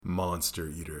Monster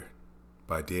Eater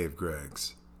by Dave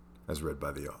Greggs, as read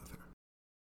by the author.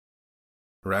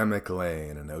 Ramek lay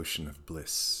in an ocean of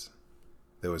bliss.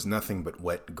 There was nothing but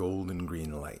wet golden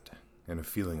green light and a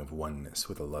feeling of oneness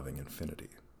with a loving infinity.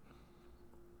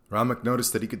 Ramek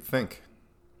noticed that he could think.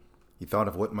 He thought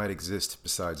of what might exist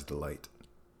besides the light.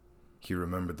 He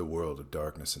remembered the world of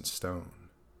darkness and stone.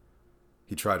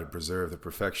 He tried to preserve the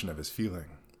perfection of his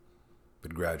feeling,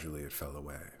 but gradually it fell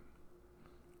away.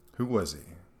 Who was he?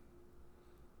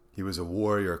 He was a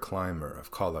warrior climber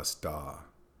of Kalas Da,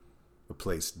 a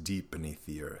place deep beneath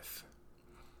the earth.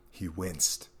 He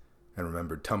winced and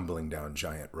remembered tumbling down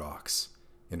giant rocks,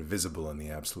 invisible in the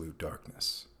absolute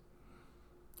darkness.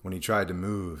 When he tried to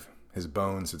move, his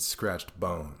bones had scratched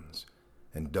bones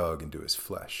and dug into his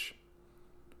flesh.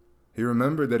 He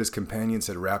remembered that his companions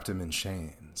had wrapped him in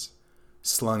chains,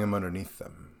 slung him underneath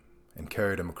them, and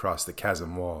carried him across the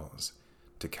chasm walls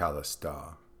to Kalas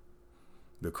Da.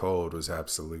 The cold was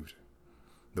absolute.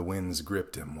 The winds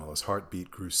gripped him while his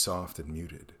heartbeat grew soft and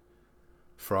muted.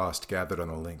 Frost gathered on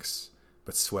the links,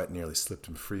 but sweat nearly slipped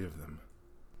him free of them.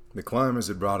 The climbers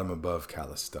had brought him above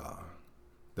Kalas Da.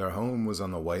 Their home was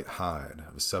on the white hide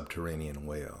of a subterranean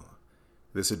whale.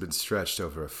 This had been stretched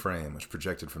over a frame which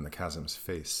projected from the chasm's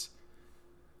face.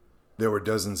 There were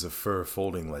dozens of fur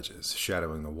folding ledges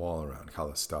shadowing the wall around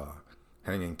Kalas Da,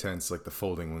 hanging tense like the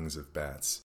folding wings of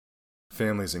bats.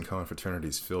 Families and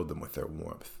confraternities filled them with their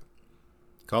warmth.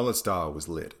 Kalas Da was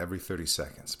lit every 30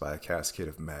 seconds by a cascade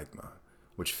of magma,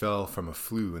 which fell from a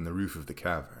flue in the roof of the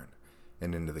cavern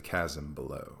and into the chasm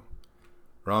below.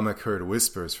 Ramek heard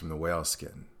whispers from the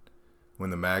whaleskin. When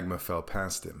the magma fell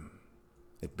past him,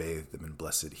 it bathed them in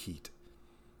blessed heat.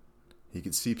 He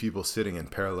could see people sitting in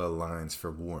parallel lines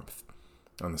for warmth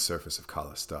on the surface of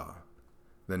Kalas Da.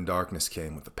 Then darkness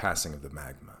came with the passing of the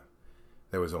magma.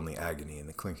 There was only agony in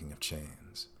the clinking of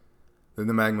chains. Then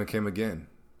the magma came again,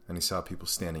 and he saw people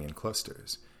standing in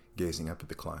clusters, gazing up at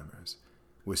the climbers,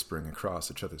 whispering across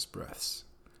each other's breaths.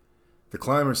 The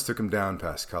climbers took him down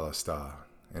past Kalas Da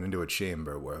and into a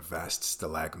chamber where a vast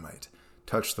stalagmite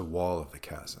touched the wall of the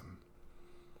chasm.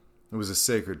 It was a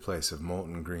sacred place of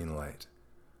molten green light.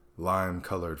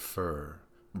 Lime-colored fur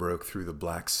broke through the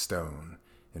black stone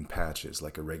in patches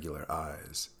like irregular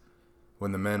eyes.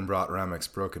 When the men brought Ramek's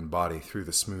broken body through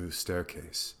the smooth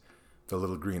staircase, the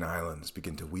little green islands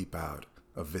began to weep out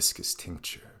a viscous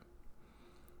tincture.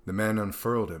 The men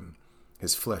unfurled him,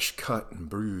 his flesh cut and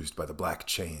bruised by the black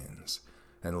chains,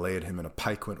 and laid him in a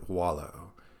piquant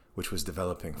wallow, which was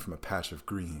developing from a patch of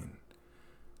green.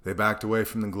 They backed away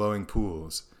from the glowing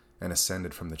pools and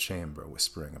ascended from the chamber,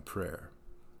 whispering a prayer.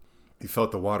 He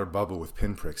felt the water bubble with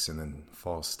pinpricks and then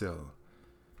fall still.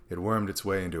 It wormed its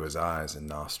way into his eyes and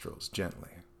nostrils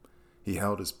gently. He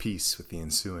held his peace with the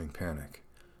ensuing panic,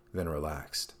 then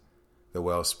relaxed. The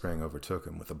wellspring overtook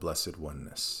him with a blessed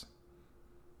oneness.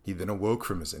 He then awoke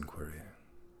from his inquiry.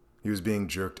 He was being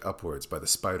jerked upwards by the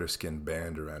spider-skin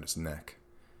band around his neck.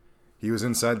 He was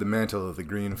inside the mantle of the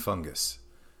green fungus.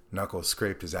 Knuckles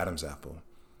scraped his Adam's apple.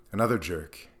 Another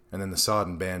jerk, and then the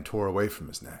sodden band tore away from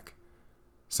his neck.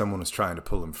 Someone was trying to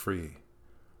pull him free.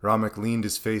 Ramek leaned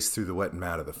his face through the wet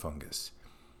mat of the fungus.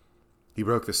 He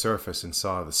broke the surface and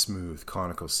saw the smooth,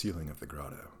 conical ceiling of the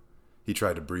grotto. He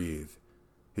tried to breathe.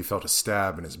 He felt a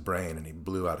stab in his brain, and he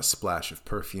blew out a splash of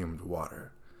perfumed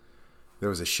water. There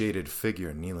was a shaded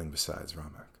figure kneeling beside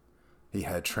Ramek. He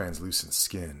had translucent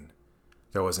skin.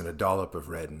 There wasn't a dollop of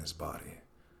red in his body.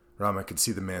 Ramek could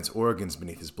see the man's organs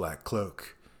beneath his black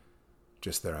cloak,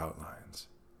 just their outlines.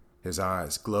 His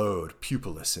eyes glowed,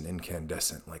 pupilless and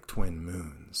incandescent like twin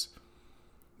moons.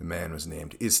 The man was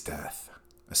named Istath,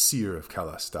 a seer of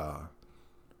Kalas Da.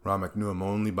 Ramek knew him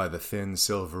only by the thin,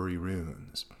 silvery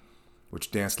runes, which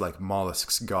danced like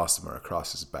mollusks gossamer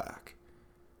across his back.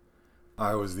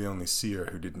 "I was the only seer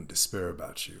who didn't despair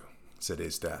about you," said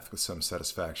Istath with some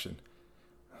satisfaction.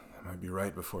 "I might be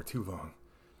right before too long.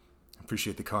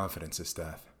 Appreciate the confidence,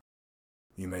 Istath.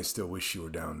 You may still wish you were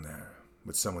down there,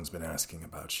 but someone's been asking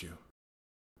about you.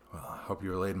 Well, I hope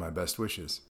you relayed my best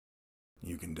wishes.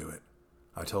 You can do it.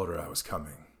 I told her I was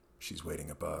coming. She's waiting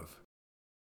above."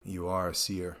 "You are a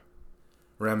seer."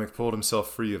 Ramek pulled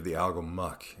himself free of the algal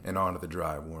muck and onto the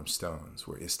dry, warm stones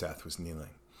where Istath was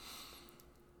kneeling.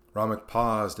 Ramek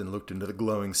paused and looked into the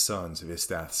glowing suns of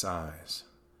Istath's eyes,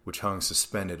 which hung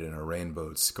suspended in a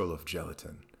rainbowed skull of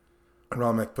gelatin.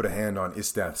 Ramek put a hand on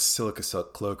Istath's silica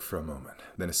silk cloak for a moment,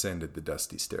 then ascended the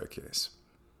dusty staircase.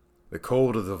 The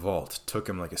cold of the vault took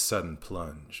him like a sudden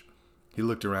plunge. He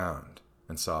looked around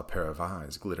and saw a pair of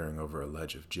eyes glittering over a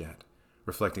ledge of jet,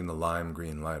 reflecting the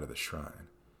lime-green light of the shrine.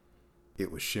 It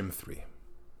was Shimthri.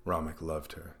 Ramek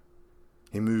loved her.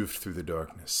 He moved through the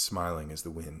darkness, smiling as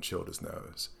the wind chilled his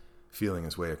nose, feeling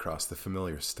his way across the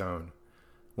familiar stone,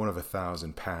 one of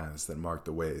 1,000 paths that marked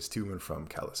the ways to and from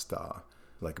Kalista,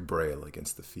 like braille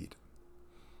against the feet.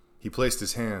 He placed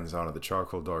his hands onto the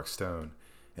charcoal dark stone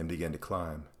and began to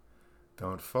climb.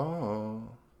 "Don't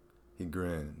fall." He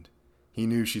grinned. He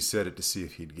knew she said it to see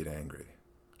if he'd get angry.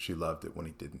 She loved it when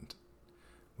he didn't.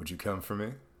 "Would you come for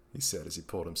me?" he said as he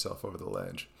pulled himself over the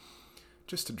ledge.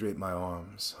 "Just to drape my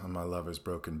arms on my lover's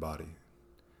broken body.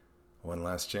 One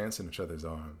last chance in each other's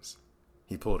arms."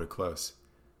 He pulled her close.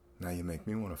 "Now you make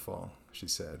me want to fall," she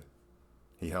said.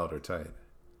 He held her tight.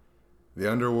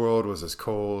 The underworld was as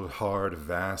cold, hard,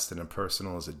 vast, and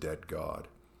impersonal as a dead god.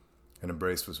 An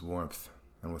embrace was warmth,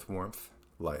 and with warmth,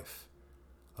 life.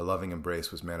 A loving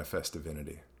embrace was manifest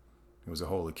divinity. It was a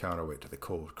holy counterweight to the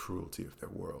cold cruelty of their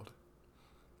world.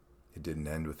 It didn't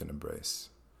end with an embrace.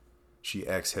 She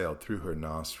exhaled through her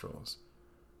nostrils.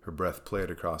 Her breath played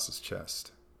across his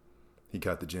chest. He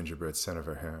cut the gingerbread scent of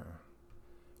her hair.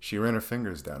 She ran her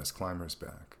fingers down his climber's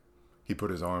back. He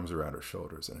put his arms around her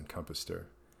shoulders and encompassed her.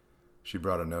 She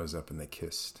brought her nose up and they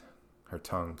kissed. Her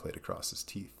tongue played across his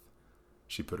teeth.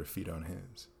 She put her feet on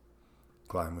his.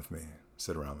 "Climb with me,"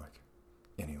 said Ramek.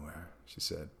 "Anywhere," she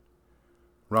said.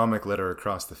 Ramek led her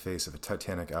across the face of a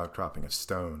titanic outcropping of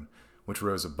stone, which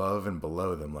rose above and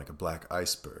below them like a black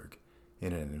iceberg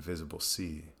in an invisible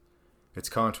sea. Its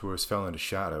contours fell into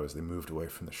shadow as they moved away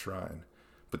from the shrine,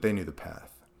 but they knew the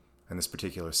path, and this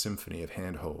particular symphony of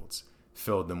handholds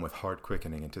filled them with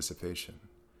heart-quickening anticipation.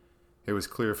 It was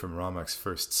clear from Ramek's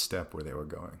first step where they were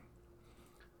going.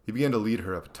 He began to lead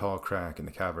her up a tall crack in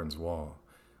the cavern's wall,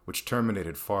 which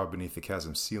terminated far beneath the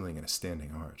chasm's ceiling in a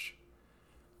standing arch.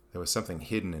 There was something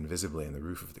hidden invisibly in the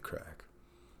roof of the crack.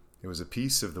 It was a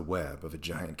piece of the web of a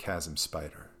giant chasm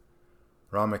spider.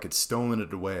 Ramek had stolen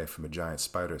it away from a giant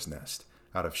spider's nest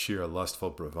out of sheer lustful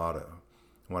bravado,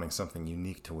 wanting something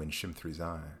unique to win Shimthri's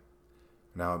eye.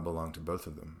 Now it belonged to both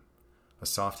of them, a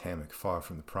soft hammock far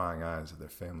from the prying eyes of their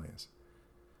families.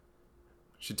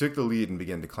 She took the lead and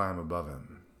began to climb above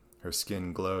him. Her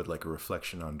skin glowed like a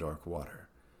reflection on dark water,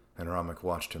 and Ramek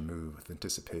watched her move with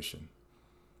anticipation.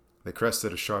 They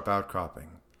crested a sharp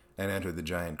outcropping and entered the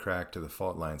giant crack to the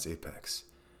fault line's apex,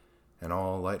 and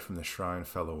all light from the shrine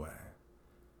fell away.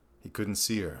 He couldn't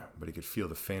see her, but he could feel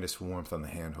the faintest warmth on the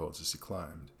handholds as he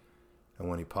climbed, and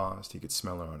when he paused, he could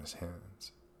smell her on his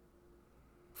hands.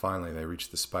 Finally, they reached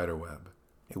the spider web.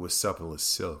 It was supple as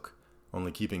silk,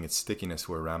 only keeping its stickiness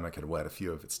where Ramek had wet a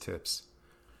few of its tips.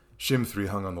 Shimthri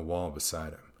hung on the wall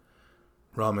beside him.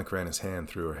 Ramek ran his hand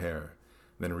through her hair,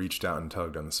 then reached out and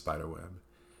tugged on the spider web.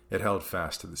 It held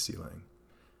fast to the ceiling.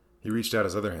 He reached out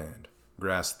his other hand,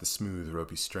 grasped the smooth,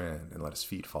 ropey strand, and let his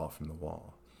feet fall from the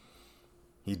wall.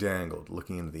 He dangled,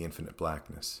 looking into the infinite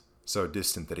blackness, so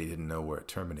distant that he didn't know where it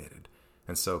terminated,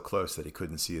 and so close that he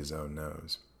couldn't see his own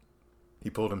nose. He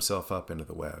pulled himself up into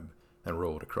the web and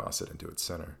rolled across it into its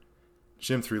center.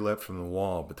 Shimthri leapt from the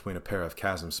wall between a pair of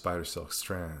chasm spider silk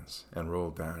strands and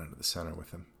rolled down into the center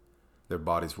with him. Their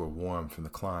bodies were warm from the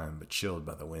climb but chilled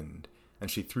by the wind,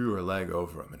 and she threw her leg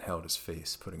over him and held his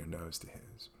face, putting her nose to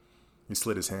his. He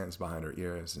slid his hands behind her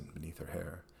ears and beneath her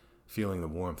hair, feeling the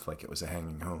warmth like it was a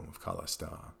hanging home of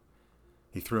Kalista.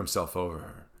 He threw himself over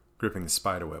her, gripping the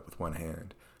spiderweb with one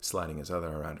hand, sliding his other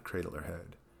around to cradle her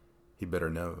head. He bit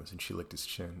her nose, and she licked his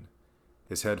chin.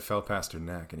 His head fell past her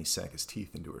neck, and he sank his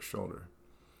teeth into her shoulder.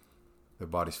 Their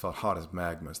bodies felt hot as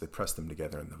magma as they pressed them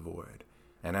together in the void,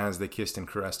 and as they kissed and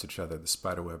caressed each other, the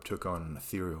spiderweb took on an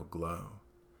ethereal glow.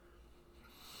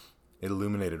 It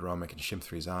illuminated Ramek and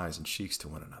Shimthri's eyes and cheeks to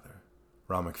one another.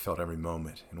 Ramek felt every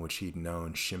moment in which he'd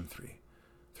known Shimthri,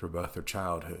 through both their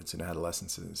childhoods and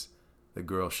adolescences, the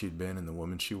girl she'd been and the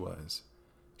woman she was.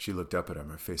 She looked up at him,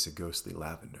 her face a ghostly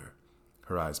lavender,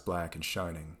 her eyes black and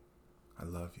shining. "I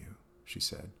love you," she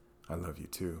said. "I love you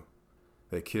too."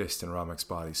 They kissed and Ramek's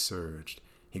body surged.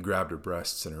 He grabbed her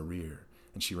breasts and her rear,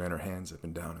 and she ran her hands up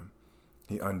and down him.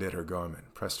 He undid her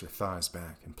garment, pressed her thighs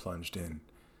back, and plunged in.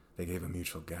 They gave a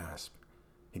mutual gasp.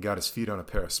 He got his feet on a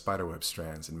pair of spiderweb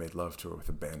strands and made love to her with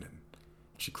abandon.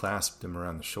 She clasped him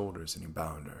around the shoulders, and he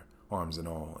bound her, arms and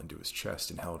all, into his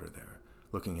chest and held her there,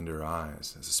 looking into her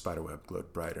eyes as the spiderweb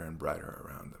glowed brighter and brighter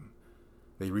around them.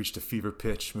 They reached a fever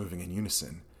pitch, moving in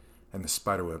unison, and the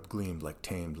spiderweb gleamed like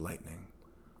tamed lightning.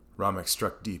 Ramek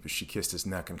struck deep as she kissed his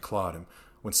neck and clawed him,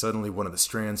 when suddenly one of the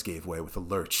strands gave way with a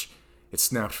lurch. It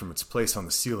snapped from its place on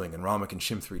the ceiling, and Ramek and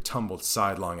Shimthri tumbled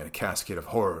sidelong in a cascade of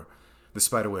horror. The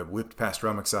spiderweb whipped past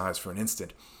Ramek's eyes for an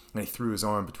instant, and he threw his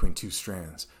arm between two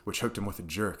strands, which hooked him with a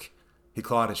jerk. He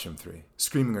clawed at Shimthri,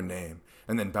 screaming her name,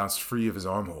 and then bounced free of his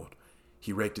armhold.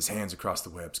 He raked his hands across the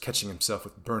webs, catching himself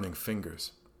with burning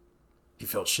fingers. He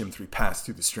felt Shim-3 pass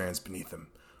through the strands beneath him.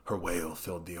 Her wail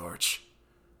filled the arch.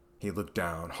 He looked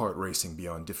down, heart racing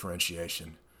beyond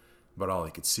differentiation, but all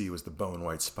he could see was the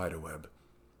bone-white spiderweb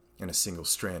and a single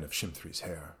strand of Shim-3's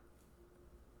hair.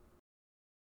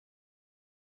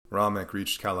 Ramek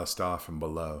reached Kalasta from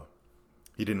below.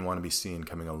 He didn't want to be seen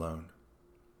coming alone.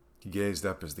 He gazed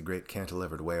up as the great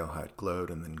cantilevered whale-hut glowed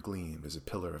and then gleamed as a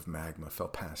pillar of magma fell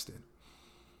past it.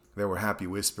 There were happy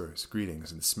whispers,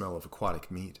 greetings, and the smell of aquatic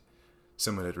meat.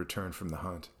 Someone had returned from the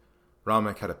hunt.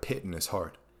 Ramek had a pit in his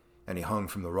heart, and he hung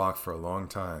from the rock for a long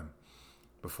time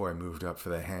before he moved up for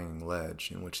the hanging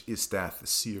ledge in which Istath the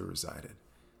seer resided.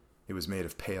 It was made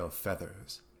of pale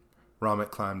feathers. Ramek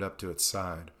climbed up to its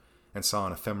side and saw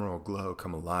an ephemeral glow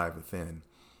come alive within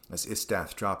as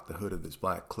Istath dropped the hood of his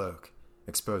black cloak,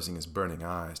 exposing his burning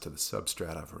eyes to the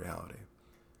substrata of reality.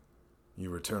 You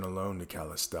return alone to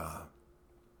Kalasta.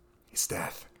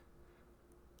 Istath,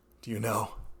 do you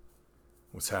know?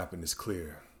 What's happened is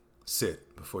clear.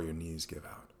 Sit before your knees give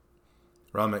out.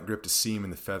 Ramek gripped a seam in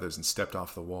the feathers and stepped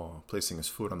off the wall, placing his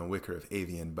foot on the wicker of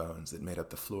avian bones that made up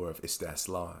the floor of Istath's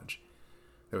lodge.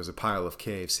 There was a pile of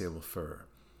cave sable fur,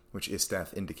 which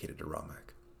Istath indicated to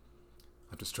Ramek.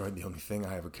 I've destroyed the only thing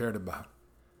I ever cared about.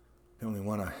 The only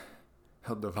one I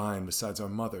held divine besides our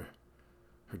mother.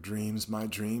 Her dreams, my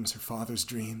dreams, her father's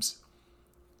dreams.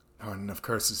 There aren't enough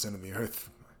curses under the earth.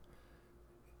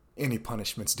 Any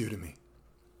punishment's due to me.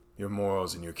 Your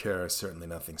morals and your care are certainly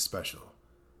nothing special,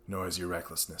 nor is your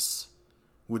recklessness.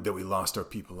 Would that we lost our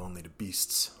people only to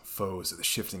beasts, foes of the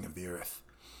shifting of the earth.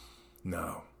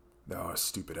 No, there are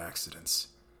stupid accidents.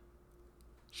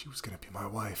 She was going to be my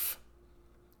wife.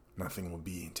 Nothing will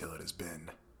be until it has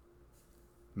been.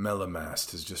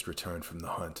 Melamast has just returned from the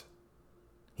hunt.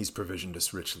 He's provisioned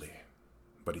us richly,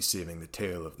 but he's saving the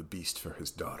tail of the beast for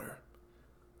his daughter.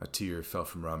 A tear fell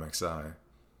from Ramek's eye.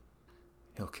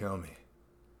 He'll kill me,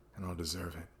 and I'll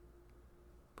deserve it.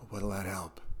 But what'll that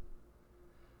help?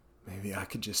 Maybe I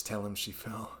could just tell him she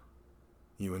fell.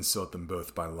 You insult them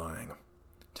both by lying.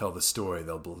 Tell the story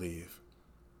they'll believe.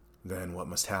 Then what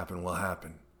must happen will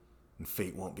happen, and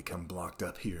fate won't become blocked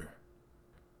up here.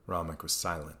 Ramek was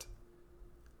silent.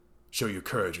 Show your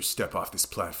courage or step off this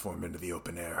platform into the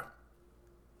open air.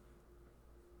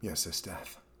 Yes,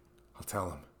 Istath. I'll tell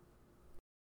him.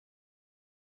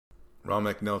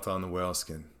 Ramek knelt on the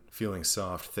whaleskin, feeling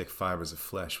soft, thick fibers of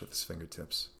flesh with his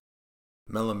fingertips.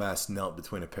 Melamast knelt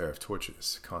between a pair of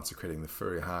torches, consecrating the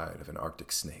furry hide of an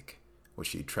Arctic snake, which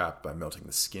he trapped by melting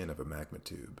the skin of a magma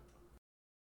tube.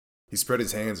 He spread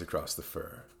his hands across the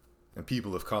fur, and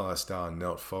people of Kalasta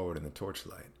knelt forward in the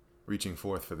torchlight, reaching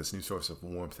forth for this new source of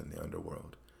warmth in the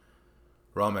underworld.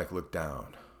 Ramek looked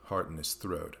down, heart in his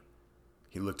throat.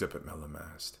 He looked up at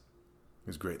Melamast.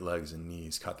 His great legs and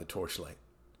knees caught the torchlight.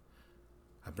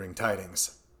 I bring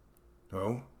tidings.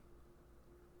 Oh?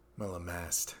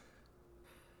 Melamast.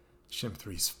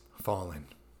 Shim-3's fallen.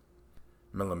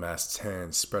 Melamast's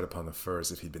hands spread upon the fur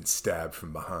as if he'd been stabbed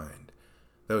from behind.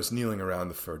 Those kneeling around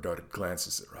the fur darted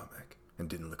glances at Ramek and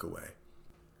didn't look away.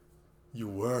 You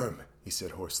worm, he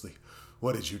said hoarsely.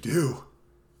 What did you do?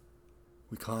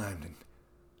 We climbed and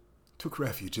took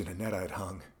refuge in a net I'd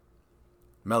hung.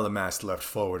 Melamast leapt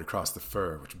forward across the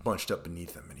fur, which bunched up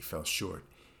beneath him, and he fell short.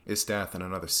 Istath and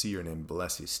another seer named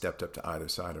Blessy stepped up to either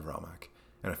side of Ramek,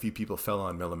 and a few people fell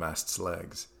on Melamast's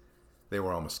legs. They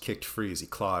were almost kicked free as he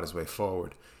clawed his way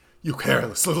forward. You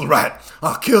careless little rat!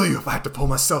 I'll kill you if I have to pull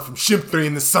myself from Shim-3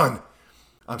 in the sun!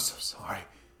 I'm so sorry.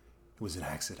 It was an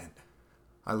accident.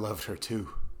 I loved her too.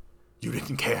 You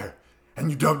didn't care, and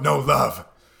you don't know love.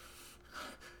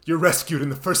 You're rescued,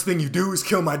 and the first thing you do is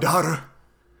kill my daughter.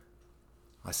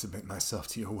 I submit myself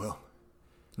to your will.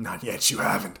 Not yet, you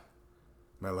haven't.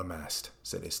 Melamast,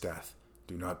 said Istath,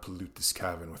 do not pollute this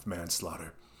cavern with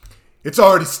manslaughter. It's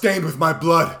already stained with my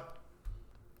blood.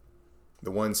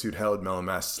 The ones who'd held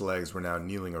Melamast's legs were now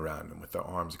kneeling around him with their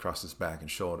arms across his back and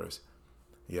shoulders.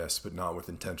 Yes, but not with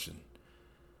intention.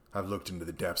 I've looked into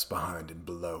the depths behind and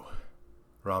below.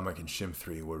 Ramek and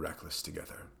Shim-3 were reckless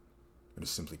together. It is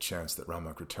simply chance that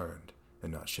Ramek returned,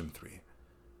 and not Shim-3.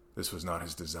 This was not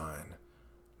his design,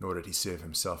 nor did he save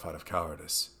himself out of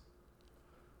cowardice.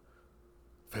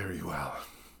 Very well.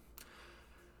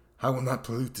 I will not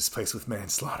pollute this place with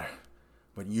manslaughter.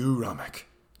 But you, Ramek,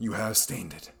 you have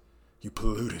stained it. You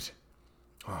polluted.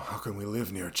 Oh, how can we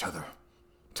live near each other?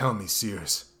 Tell me,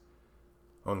 seers.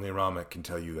 Only Ramek can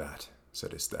tell you that,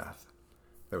 said Istath.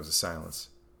 There was a silence.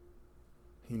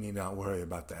 You need not worry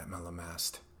about that,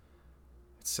 Melamast.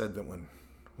 It's said that when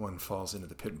one falls into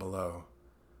the pit below,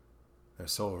 their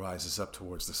soul rises up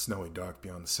towards the snowy dark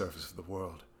beyond the surface of the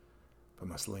world. but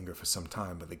must linger for some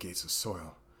time by the gates of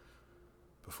soil,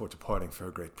 before departing for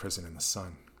a great prison in the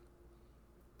sun.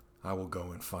 I will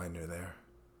go and find her there.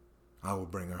 I will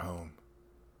bring her home."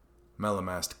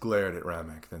 Melamast glared at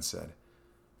Ramek, then said,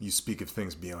 "You speak of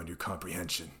things beyond your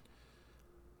comprehension,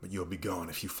 but you'll be gone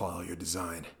if you follow your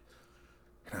design.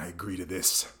 And I agree to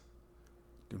this.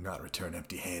 Do not return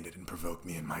empty-handed and provoke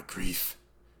me in my grief."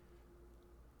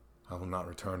 "I will not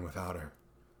return without her,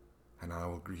 and I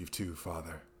will grieve too,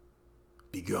 father.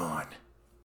 Be gone."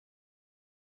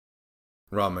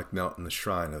 Ramek knelt in the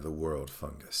shrine of the world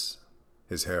fungus.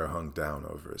 His hair hung down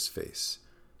over his face,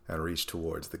 and reached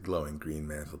towards the glowing green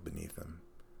mantle beneath him.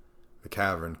 The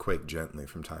cavern quaked gently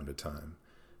from time to time,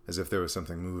 as if there was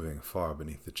something moving far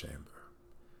beneath the chamber.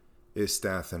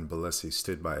 Istath and Bolesi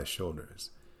stood by his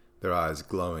shoulders, their eyes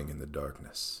glowing in the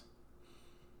darkness.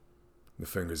 "The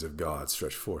fingers of God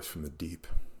stretch forth from the deep.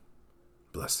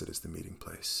 Blessed is the meeting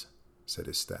place," said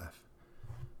Istath.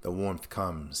 "The warmth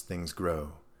comes, things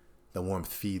grow. The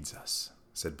warmth feeds us,"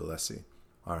 said Bolesi,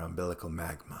 "our umbilical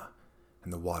magma,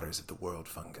 and the waters of the world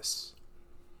fungus."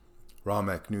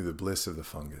 Ramek knew the bliss of the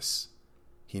fungus.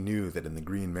 He knew that in the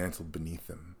green mantle beneath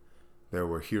them, there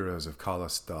were heroes of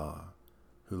Kalas Da,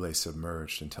 who lay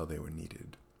submerged until they were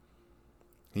needed.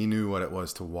 He knew what it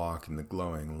was to walk in the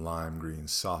glowing lime-green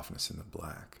softness in the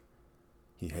black.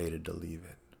 He hated to leave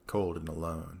it, cold and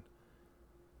alone.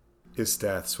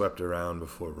 Istath swept around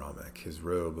before Ramek, his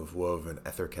robe of woven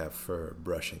ethercap fur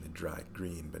brushing the dried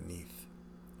green beneath.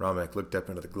 Ramek looked up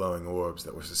into the glowing orbs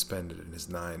that were suspended in his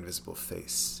nigh-invisible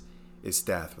face.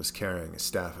 Istath was carrying a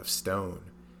staff of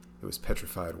stone. It was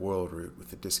petrified worldroot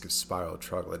with a disc of spiral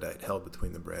troglodyte held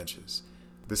between the branches.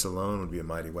 This alone would be a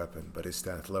mighty weapon, but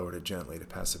Istath lowered it gently to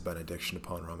pass a benediction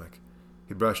upon Ramek.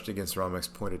 He brushed against Ramek's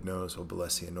pointed nose while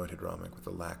Bolesi anointed Ramek with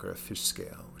the lacquer of fish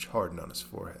scale, which hardened on his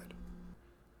forehead.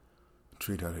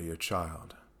 "Treat unto your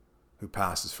child, who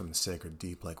passes from the sacred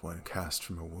deep like one cast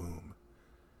from a womb.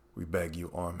 We beg you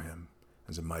arm him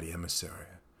as a mighty emissary,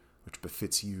 which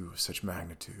befits you of such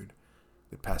magnitude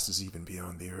that passes even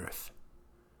beyond the earth."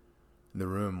 The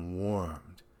room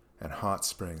warmed, and hot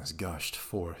springs gushed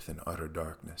forth in utter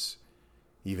darkness.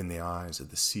 Even the eyes of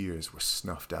the seers were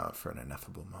snuffed out for an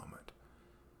ineffable moment.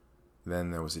 Then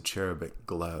there was a cherubic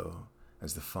glow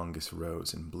as the fungus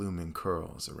rose in blooming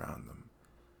curls around them.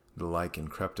 The lichen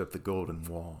crept up the golden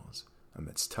walls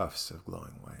amidst tufts of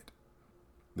glowing white.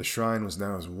 The shrine was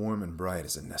now as warm and bright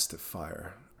as a nest of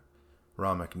fire.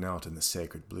 Ramek knelt in the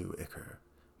sacred blue ichor,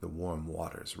 the warm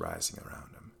waters rising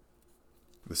around him.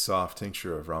 The soft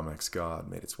tincture of Ramek's god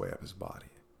made its way up his body.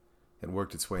 It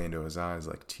worked its way into his eyes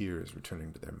like tears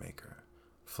returning to their maker,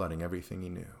 flooding everything he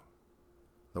knew.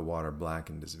 The water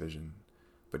blackened his vision,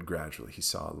 but gradually he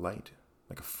saw a light,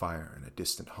 like a fire in a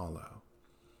distant hollow.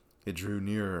 It drew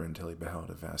nearer until he beheld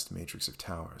a vast matrix of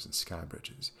towers and sky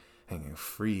bridges, hanging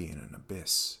free in an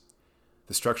abyss.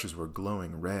 The structures were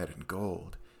glowing red and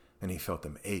gold, and he felt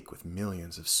them ache with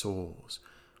millions of souls,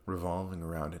 revolving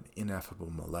around an ineffable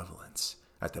malevolence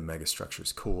at the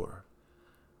megastructure's core.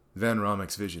 Then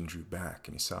Ramek's vision drew back,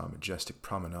 and he saw majestic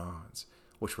promenades,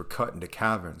 which were cut into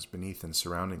caverns beneath and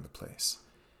surrounding the place.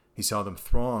 He saw them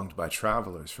thronged by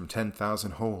travelers from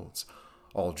 10,000 holds,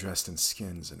 all dressed in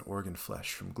skins and organ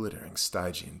flesh from glittering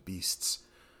Stygian beasts,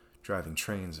 driving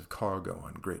trains of cargo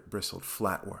on great bristled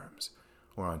flatworms,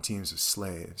 or on teams of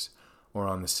slaves, or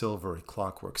on the silvery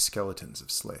clockwork skeletons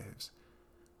of slaves.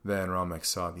 Then Ramek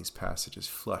saw these passages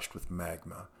flushed with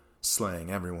magma, slaying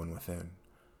everyone within.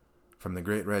 From the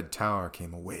great red tower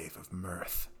came a wave of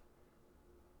mirth.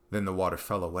 Then the water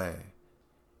fell away.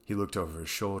 He looked over his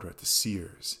shoulder at the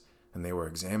seers, and they were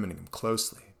examining him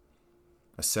closely.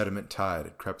 A sediment tide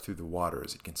had crept through the water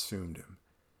as it consumed him,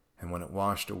 and when it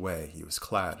washed away, he was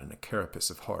clad in a carapace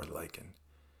of hard lichen.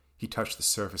 He touched the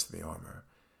surface of the armor,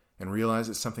 and realized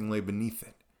that something lay beneath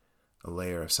it, a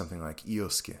layer of something like eel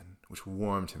skin, which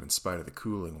warmed him in spite of the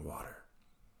cooling water.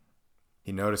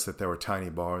 He noticed that there were tiny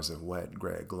bars of wet,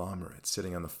 gray agglomerate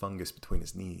sitting on the fungus between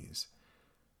his knees.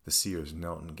 The seers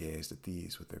knelt and gazed at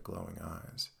these with their glowing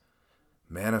eyes.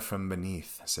 "Manna from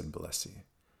beneath," said Bolesi.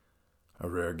 "A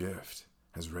rare gift,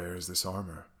 as rare as this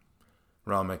armor."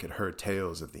 Ramek had heard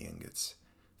tales of the ingots.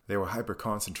 They were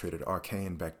hyper-concentrated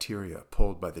arcane bacteria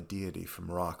pulled by the deity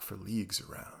from rock for leagues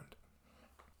around.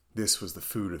 This was the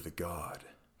food of the god,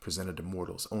 presented to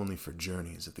mortals only for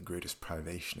journeys of the greatest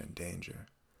privation and danger.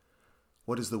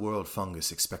 "What does the world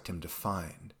fungus expect him to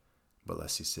find?"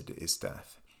 Bolesi said to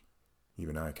Istath.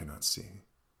 "Even I cannot see,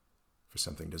 for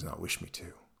something does not wish me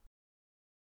to."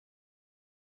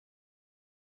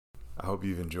 I hope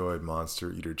you've enjoyed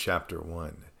Monster Eater Chapter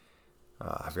 1.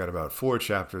 I've got about 4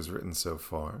 chapters written so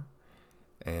far,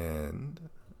 And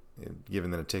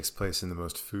given that it takes place in the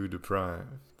most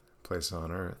food-deprived place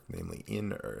on Earth, namely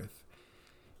in Earth,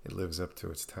 it lives up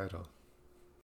to its title.